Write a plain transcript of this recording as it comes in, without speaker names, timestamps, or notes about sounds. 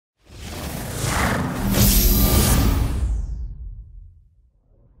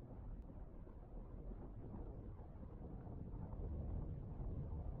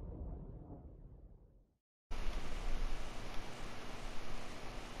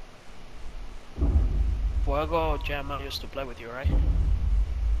Fuego Gemma used to play with you, right?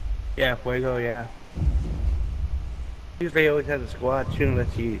 Yeah, Fuego, yeah. Usually always has a squad. Shouldn't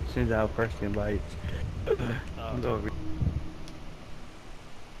let you send out first invites. Okay. No,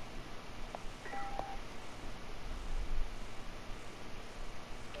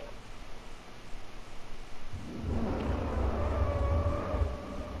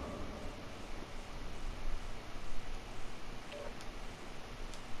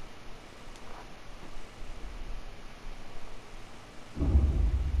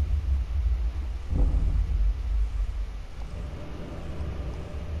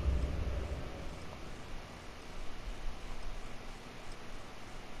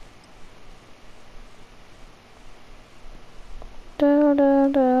 Da, da,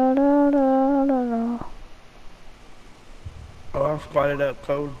 da, da, da, da, da. oh, I'm spotted up,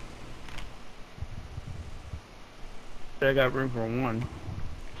 code. I got room for one.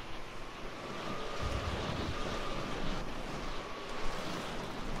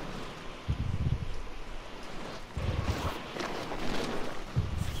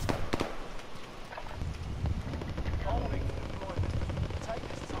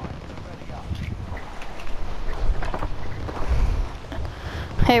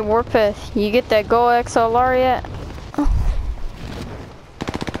 Hey, Warpath, you get that Go XLR yet?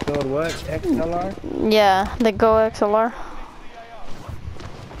 Code what? XLR? Yeah, the Go XLR.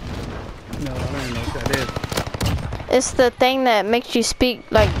 No, I don't even know what that is. It's the thing that makes you speak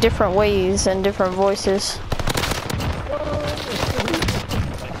like different ways and different voices.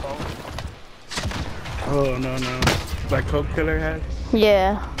 Oh, no, no. Like Coke Killer has?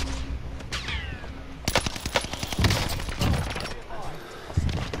 Yeah.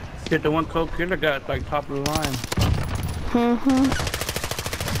 Shit, the one Coke Killer got like top of the line. Mm-hmm.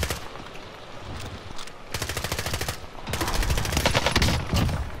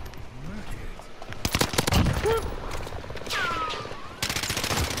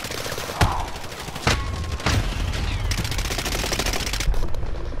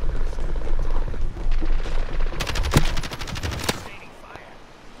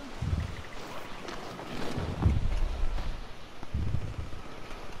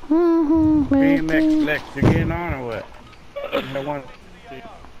 BMX Lex, you getting on or what? I want.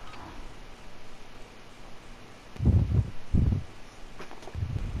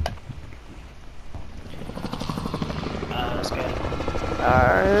 Let's go.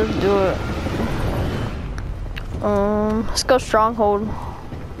 Alright, let's do it. Let's go Stronghold.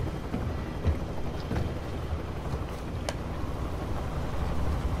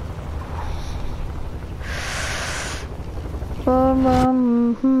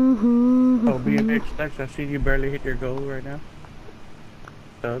 Oh, BMX Lex, I see you barely hit your goal right now.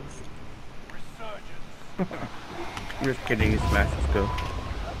 Thugs. Just kidding, you smash, let's go.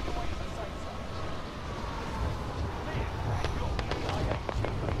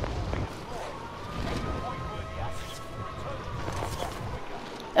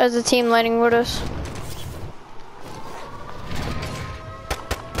 As a team landing with us.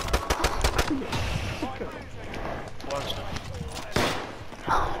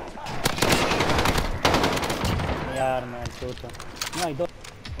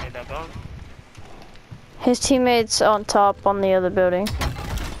 His teammates on top on the other building.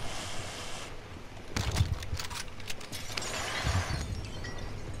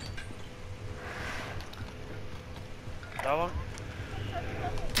 That one?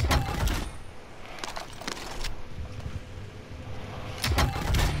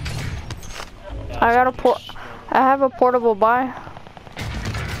 I got a I have a portable buy.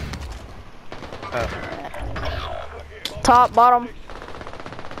 Top, bottom.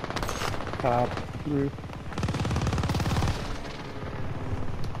 Top, roof.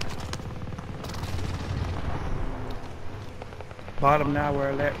 Bottom now,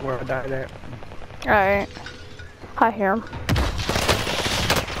 where I died at. Alright. I hear him.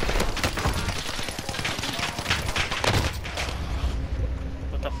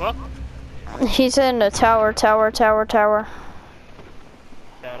 What the fuck? He's in the tower. Data.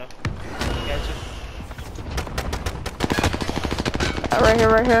 Right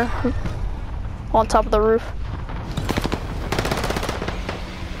here. On top of the roof.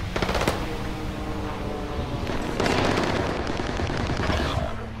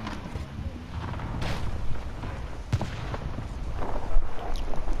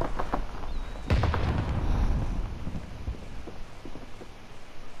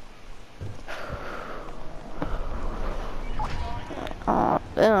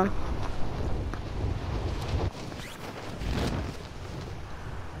 Damn.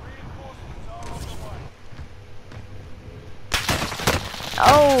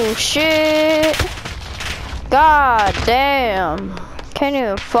 Oh shit! God damn. Can't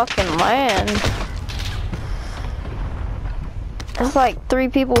even fucking land. There's like 3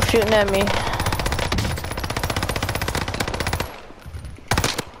 people shooting at me.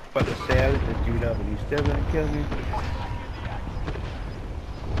 About to say, I was just dude up and he's still gonna kill me.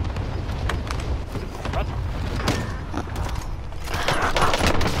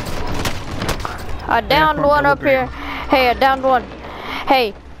 I downed one up here. Hey, I downed one.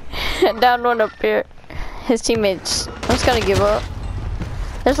 Hey, I downed one up here. His teammates. I'm just gonna give up.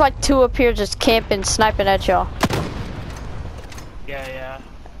 There's like 2 up here just camping, sniping at y'all. Yeah, yeah.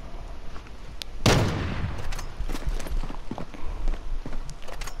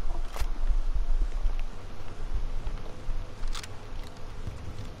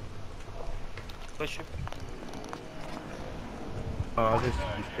 Push him. Oh, I'll just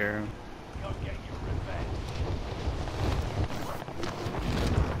scare him.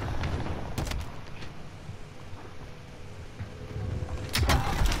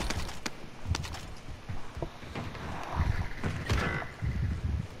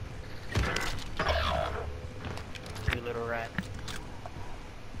 You little rat.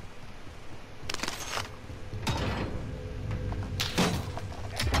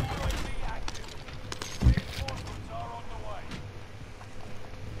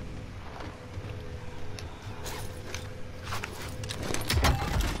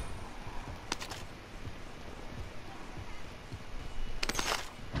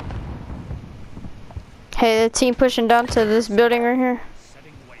 Hey, the team pushing down to this building right here.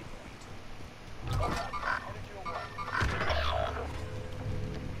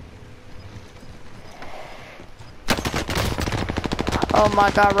 Oh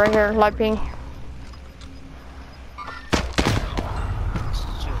my god, right here, light ping.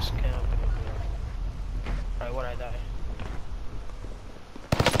 Just camp. Alright, what I die?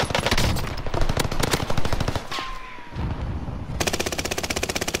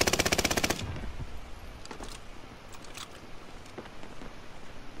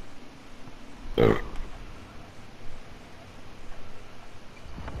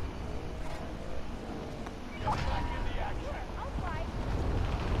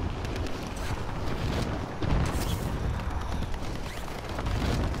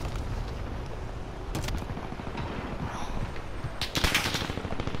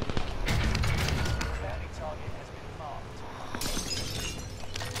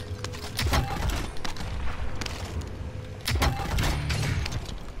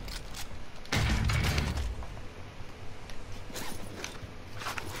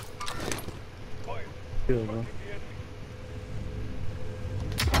 Kill him.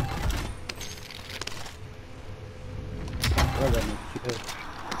 Well, that makes you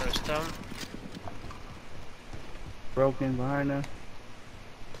First down. broken behind us.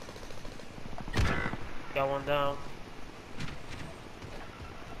 Got one down.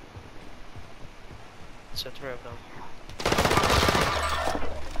 It's a 3 of them.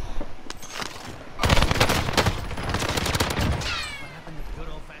 What happened to good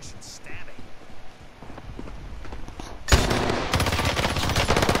old-fashioned stabbing?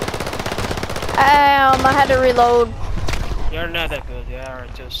 I had to reload. You're not that good, you are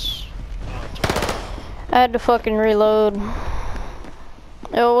just... I had to fucking reload.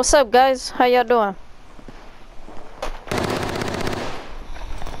 Yo, what's up, guys? How y'all doing?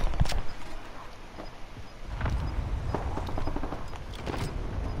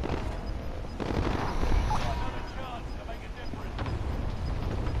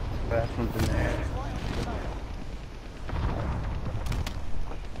 Fast one's in there.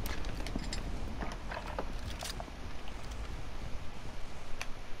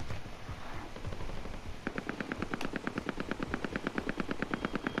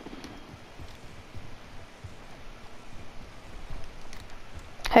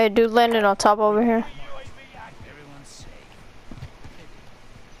 Hey, dude landed on top over here. Everyone's safe.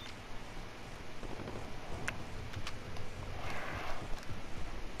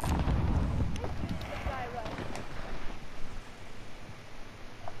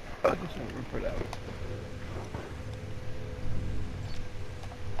 Oh, there's no room for that.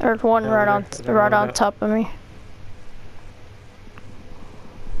 There's one right on top of me.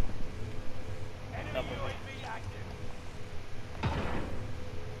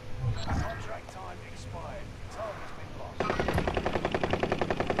 Contract time expired. Target's been lost.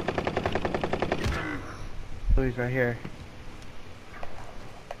 Oh, he's right here.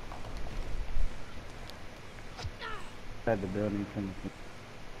 Inside the building.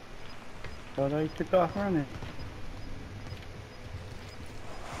 Oh no, he took off running.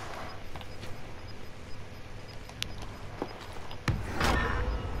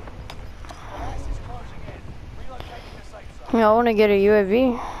 Gas is closing in. Yeah, I want to get a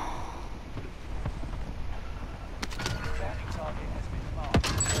UAV.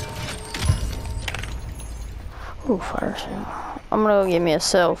 Ooh, fire sale. I'm gonna go get me a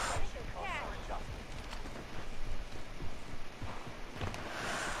self.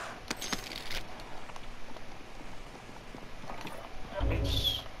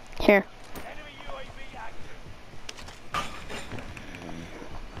 Here. Enemy UAV active.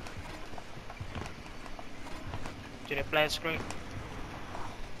 To the flat screen.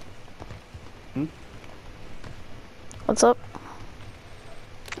 What's up?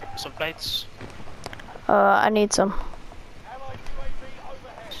 Some plates. I need some. Allied UAV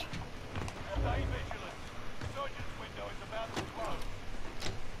overhead. Stay vigilant. Surgeon's window is about to close.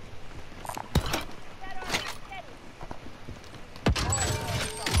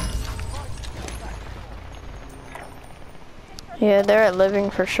 Yeah, they're at living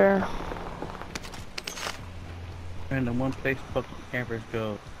for sure. And the one place fucking campers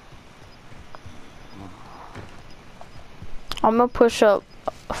go. I'm gonna push up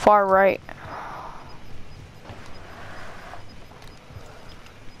far right.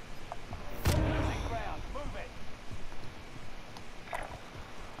 Losing ground. Move it.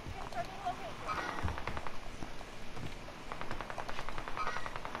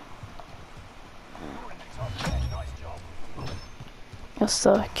 You're in the top 10. Nice job. Let's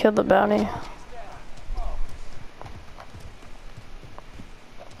kill the bounty.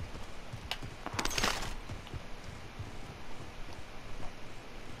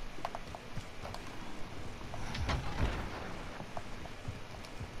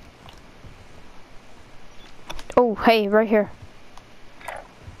 Oh, hey, right here.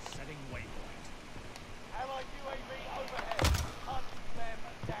 Setting waypoint. Allied UAV overhead. Hunt them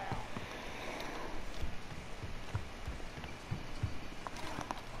down.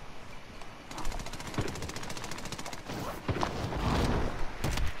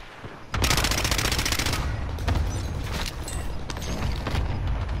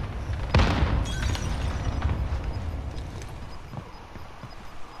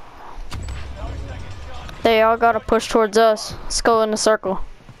 They all gotta push towards us. Let's go in a circle.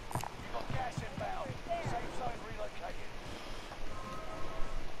 You got gas inbound. Safe zone relocated.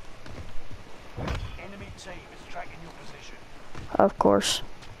 Enemy team is tracking your position. Of course.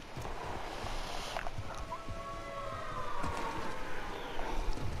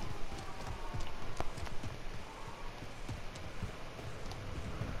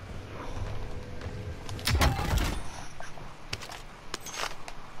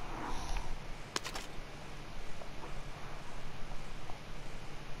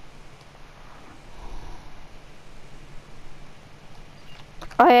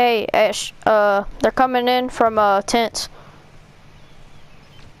 Oh, hey, Ash, they're coming in from, tents.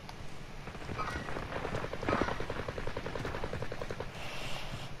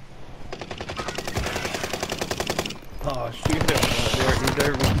 Oh shit!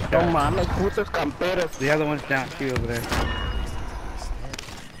 They're No mames, putos camperos. the other one's down too over there.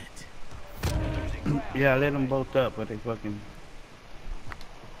 Yeah, I lit them both up, but they fucking.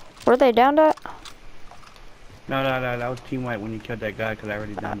 Were they down at? No, that was team white when you killed that guy because I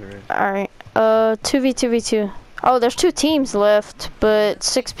already downed the rest. Alright, 2v2v2. Oh, there's 2 teams left, but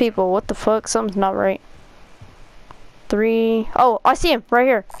 6 people. What the fuck? Something's not right. 3. Oh, I see him right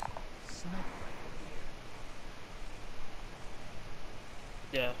here.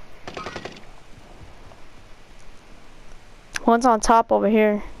 Yeah. One's on top over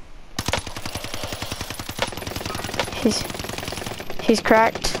here. He's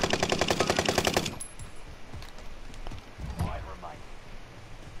cracked. 5 remain.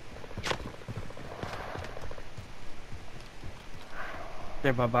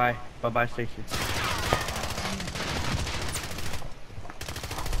 There, bye-bye station.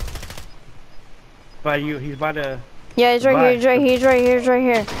 By you, he's by the. Yeah, he's right here, he's right here, he's right here, he's right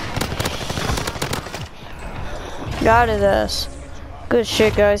here. Got his ass. Good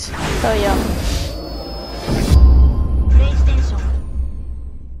shit, guys. Hell yeah.